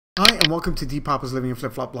Hi and welcome to Papa's Living a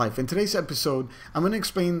Flip-Flop Life. In today's episode, I'm going to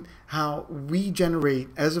explain how we generate,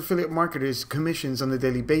 as affiliate marketers, commissions on a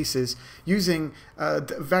daily basis using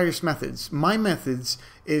various methods. My methods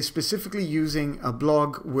is specifically using a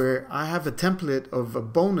blog where I have a template of a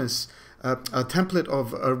bonus, a template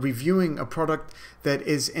of reviewing a product that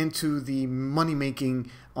is into the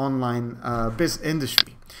money-making online business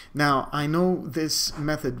industry. Now, I know this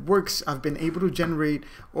method works. I've been able to generate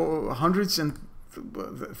hundreds and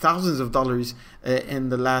thousands of dollars in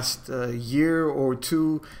the last year or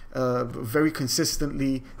two, very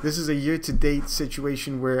consistently. This is a year-to-date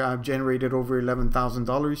situation where I've generated over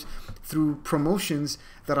 $11,000 through promotions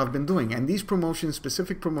that I've been doing, and these promotions,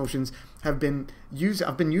 specific promotions, have been used.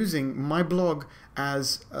 I've been using my blog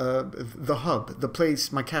as the hub, the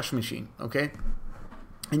place, my cash machine. Okay,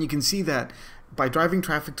 and you can see that by driving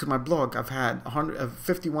traffic to my blog, I've had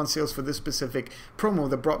 51 sales for this specific promo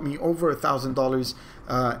that brought me over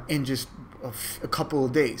 $1,000 in just a couple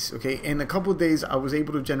of days. Okay, in a couple of days, I was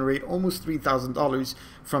able to generate almost $3,000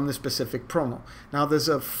 from this specific promo. Now, there's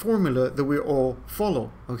a formula that we all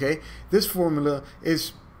follow. Okay, this formula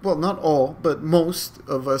is, well, not all, but most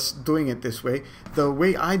of us doing it this way. The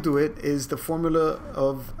way I do it is the formula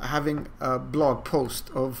of having a blog post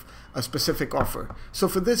of a specific offer. So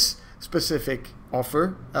for this specific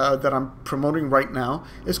offer that I'm promoting right now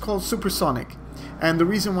is called Supersonic. And the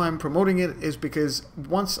reason why I'm promoting it is because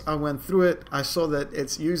once I went through it, I saw that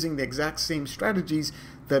it's using the exact same strategies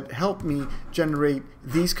that help me generate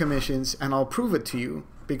these commissions, and I'll prove it to you.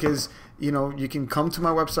 Because, you know, you can come to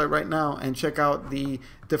my website right now and check out the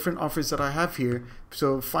different offers that I have here.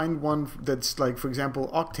 So find one that's like, for example,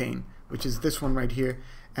 Octane, which is this one right here.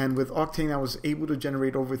 And with Octane, I was able to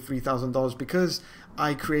generate over $3,000 because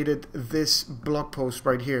I created this blog post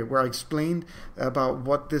right here where I explained about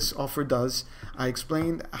what this offer does. I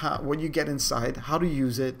explained what you get inside, how to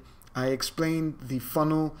use it. I explained the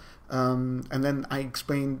funnel, and then I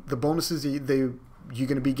explained the bonuses you're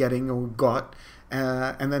going to be getting or got.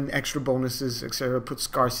 And then extra bonuses, etc. Put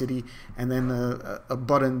scarcity, and then a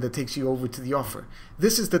button that takes you over to the offer.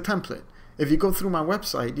 This is the template. If you go through my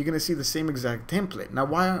website, you're going to see the same exact template. Now,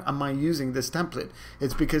 why am I using this template?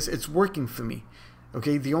 It's because it's working for me.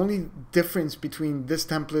 Okay, the only difference between this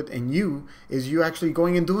template and you is you actually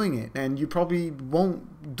going and doing it, and you probably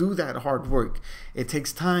won't do that hard work. It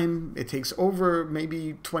takes time. It takes over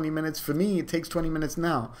maybe 20 minutes. For me, it takes 20 minutes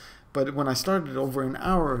now. But when I started, over an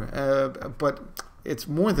hour, but it's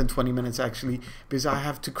more than 20 minutes actually, because I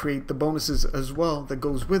have to create the bonuses as well that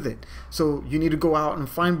goes with it. So you need to go out and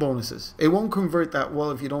find bonuses. It won't convert that well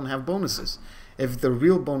if you don't have bonuses. If the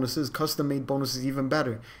real bonuses, custom-made bonuses, even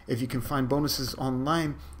better. If you can find bonuses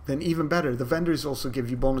online, then even better. The vendors also give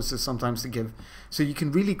you bonuses sometimes to give. So you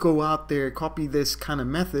can really go out there, copy this kind of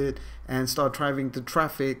method, and start driving the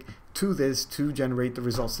traffic to this to generate the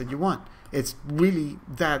results that you want. It's really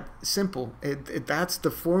that simple. That's the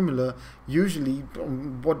formula. Usually,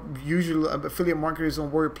 what usual affiliate marketers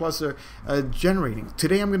on Warrior Plus are generating.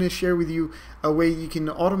 Today, I'm going to share with you a way you can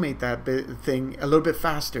automate that thing a little bit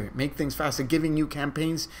faster, make things faster, giving you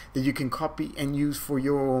campaigns that you can copy and use for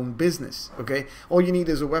your own business. Okay, all you need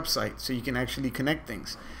is a website so you can actually connect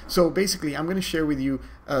things. So basically, I'm going to share with you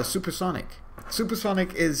Supersonic.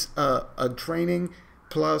 Supersonic is a training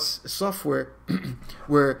plus software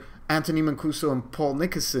where Anthony Mancuso and Paul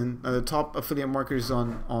Nicholson, the top affiliate marketers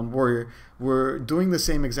on Warrior, were doing the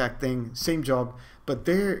same exact thing, same job, but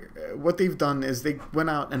what they've done is they went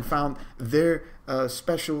out and found their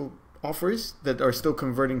special offers that are still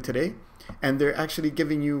converting today, and they're actually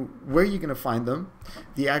giving you where you're going to find them,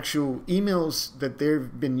 the actual emails that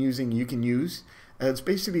they've been using you can use. It's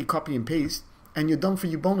basically copy and paste, and you're done for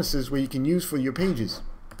your bonuses where you can use for your pages.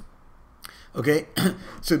 Okay,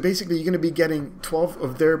 so basically you're going to be getting 12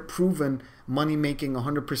 of their proven money-making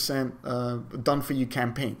 100% done for you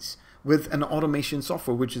campaigns with an automation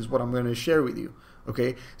software, which is what I'm going to share with you.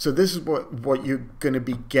 Okay, so this is what you're going to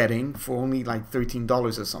be getting for only like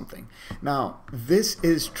 $13 or something. Now, this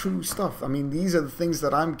is true stuff. I mean, these are the things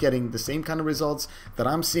that I'm getting, the same kind of results that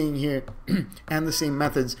I'm seeing here and the same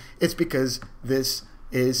methods. It's because this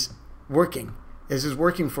is working. This is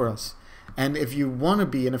working for us. And if you want to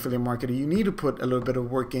be an affiliate marketer, you need to put a little bit of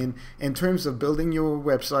work in terms of building your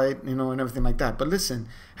website, you know, and everything like that. But listen,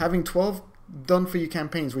 having 12 done for you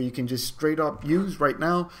campaigns where you can just straight up use right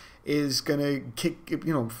now is gonna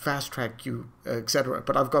fast track you, etc.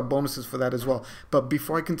 But I've got bonuses for that as well. But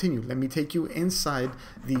before I continue, let me take you inside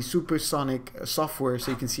the Supersonic software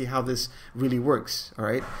so you can see how this really works. All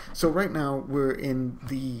right, so right now we're in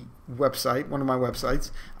the website, one of my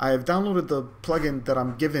websites. I have downloaded the plugin that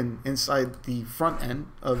I'm given inside the front end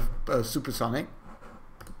of Supersonic.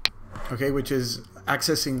 okay, which is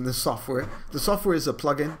accessing the software. The software is a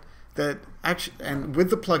plugin that actually, and with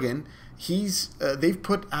the plugin, they've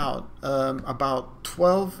put out about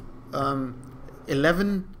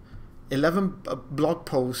 11 blog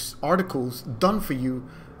posts, articles done for you,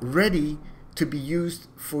 ready to be used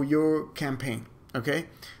for your campaign. Okay,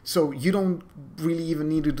 so you don't really even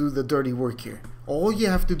need to do the dirty work here. All you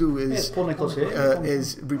have to do is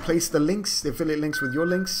replace the links, the affiliate links, with your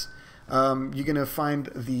links. You're gonna find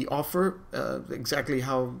the offer, exactly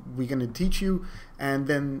how we're gonna teach you, and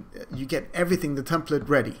then you get everything, the template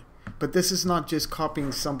ready. But this is not just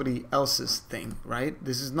copying somebody else's thing, right?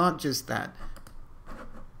 This is not just that.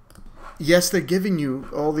 Yes, they're giving you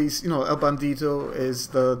all these, El Bandito is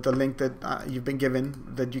the link that you've been given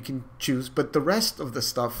that you can choose, but the rest of the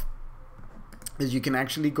stuff is you can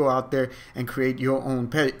actually go out there and create your own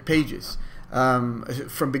pages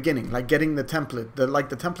from beginning, like getting the template. The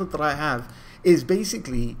template that I have is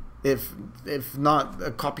basically, if not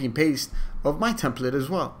a copy and paste of my template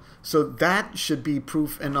as well. So that should be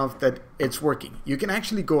proof enough that it's working. You can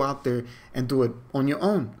actually go out there and do it on your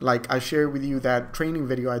own. Like I shared with you that training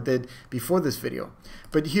video I did before this video.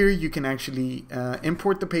 But here you can actually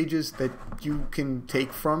import the pages that you can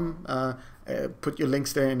take from, put your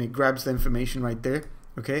links there, and it grabs the information right there,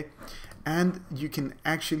 okay? And you can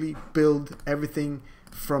actually build everything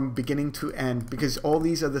from beginning to end, because all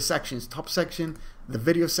these are the sections: top section, the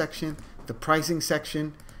video section, the pricing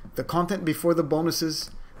section, the content before the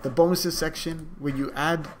bonuses section where you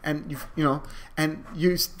add, and and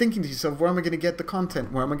you're thinking to yourself, where am I going to get the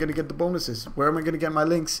content? Where am I going to get the bonuses? Where am I going to get my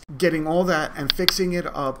links? Getting all that and fixing it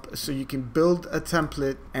up so you can build a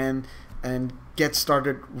template and get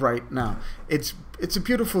started right now. It's a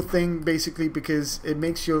beautiful thing, basically, because it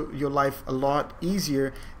makes your life a lot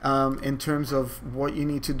easier in terms of what you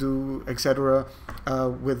need to do, etc.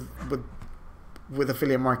 with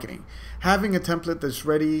affiliate marketing. Having a template that's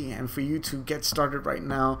ready and for you to get started right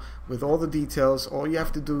now with all the details, all you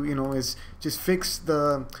have to do, is just fix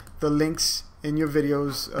the links in your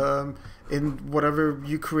videos, in whatever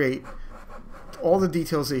you create. All the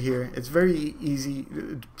details are here. It's very easy,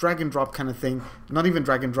 drag and drop kind of thing. Not even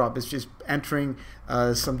drag and drop, it's just entering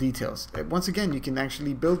some details. Once again, you can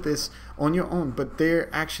actually build this on your own, but they're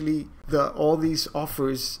actually all these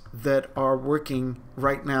offers that are working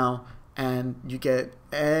right now, and you get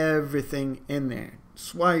everything in there: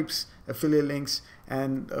 swipes, affiliate links,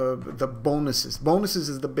 and the bonuses. Bonuses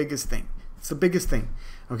is the biggest thing. It's the biggest thing.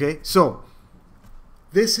 Okay, so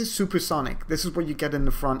this is Supersonic. This is what you get in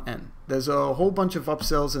the front end. There's a whole bunch of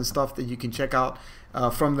upsells and stuff that you can check out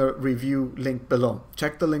from the review link below.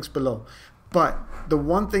 Check the links below. But the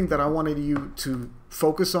one thing that I wanted you to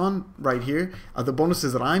focus on right here are the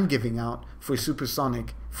bonuses that I'm giving out for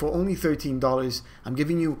Supersonic for only $13. I'm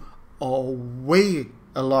giving you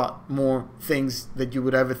a lot more things that you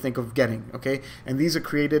would ever think of getting, okay? And these are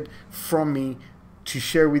created from me to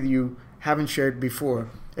share with you. Haven't shared before,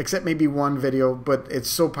 except maybe one video, but it's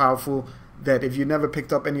so powerful that if you never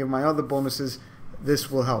picked up any of my other bonuses, this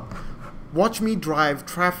will help. Watch me drive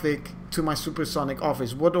traffic to my Supersonic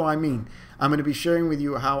offers. What do I mean? I'm going to be sharing with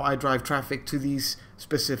you how I drive traffic to these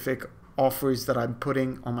specific offers that I'm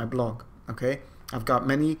putting on my blog, okay? I've got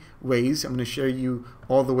many ways. I'm going to share you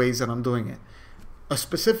all the ways that I'm doing it. A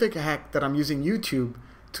specific hack that I'm using YouTube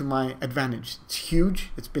to my advantage. It's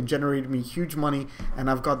huge. It's been generating me huge money, and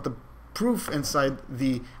I've got the proof inside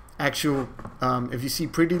the actual, if you see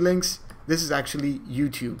pretty links, this is actually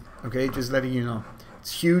YouTube, okay? Just letting you know.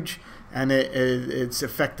 It's huge, and it's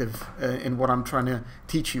effective in what I'm trying to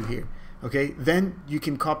teach you here. Okay, then you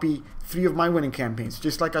can copy 3 of my winning campaigns.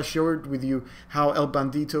 Just like I shared with you how El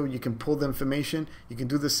Bandito, you can pull the information. You can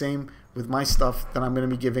do the same with my stuff that I'm going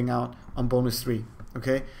to be giving out on bonus 3.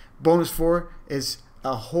 Okay, bonus 4 is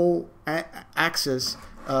a whole access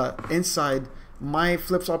inside my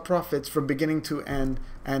Flip-Flop Profits from beginning to end,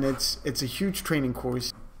 and it's a huge training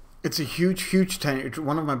course. It's a huge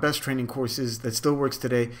one of my best training courses that still works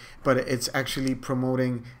today, but it's actually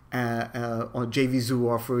promoting on JVZoo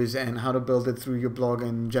offers and how to build it through your blog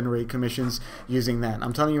and generate commissions using that.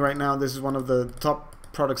 I'm telling you right now, this is one of the top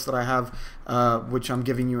products that I have, which I'm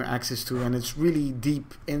giving you access to, and it's really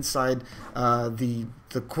deep inside the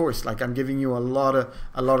course. Like, I'm giving you a lot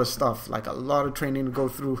of stuff, like a lot of training to go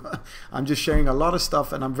through. I'm just sharing a lot of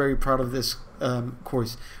stuff, and I'm very proud of this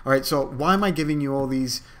course. All right, so why am I giving you all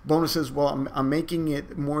these bonuses? Well, I'm making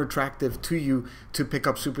it more attractive to you to pick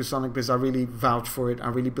up Supersonic because I really vouch for it. I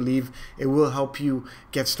really believe it will help you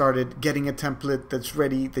get started getting a template that's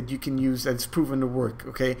ready, that you can use, that's proven to work,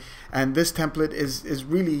 okay? And this template is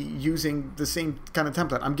really using the same kind of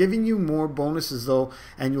template. I'm giving you more bonuses though,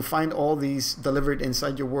 and you'll find all these delivered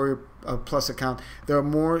inside your Warrior Plus account. There are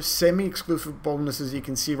more semi-exclusive bonuses you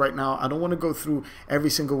can see right now. I don't want to go through every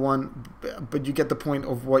single one, but you get the point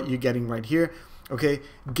of what you're getting right here. Okay,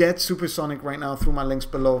 get Supersonic right now through my links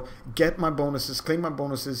below. Get my bonuses, claim my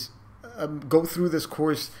bonuses, go through this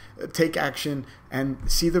course, take action, and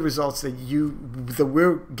see the results that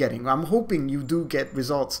we're getting. I'm hoping you do get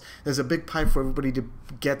results. There's a big pie for everybody to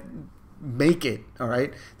make it. All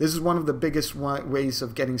right, this is one of the biggest ways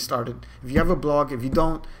of getting started. If you have a blog, if you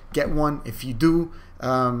don't, get one. If you do,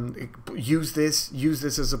 use this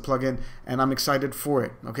as a plugin, and I'm excited for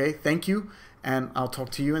it. Okay, thank you, and I'll talk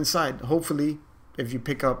to you inside, hopefully if you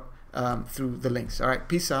pick up through the links. All right,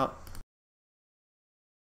 peace out.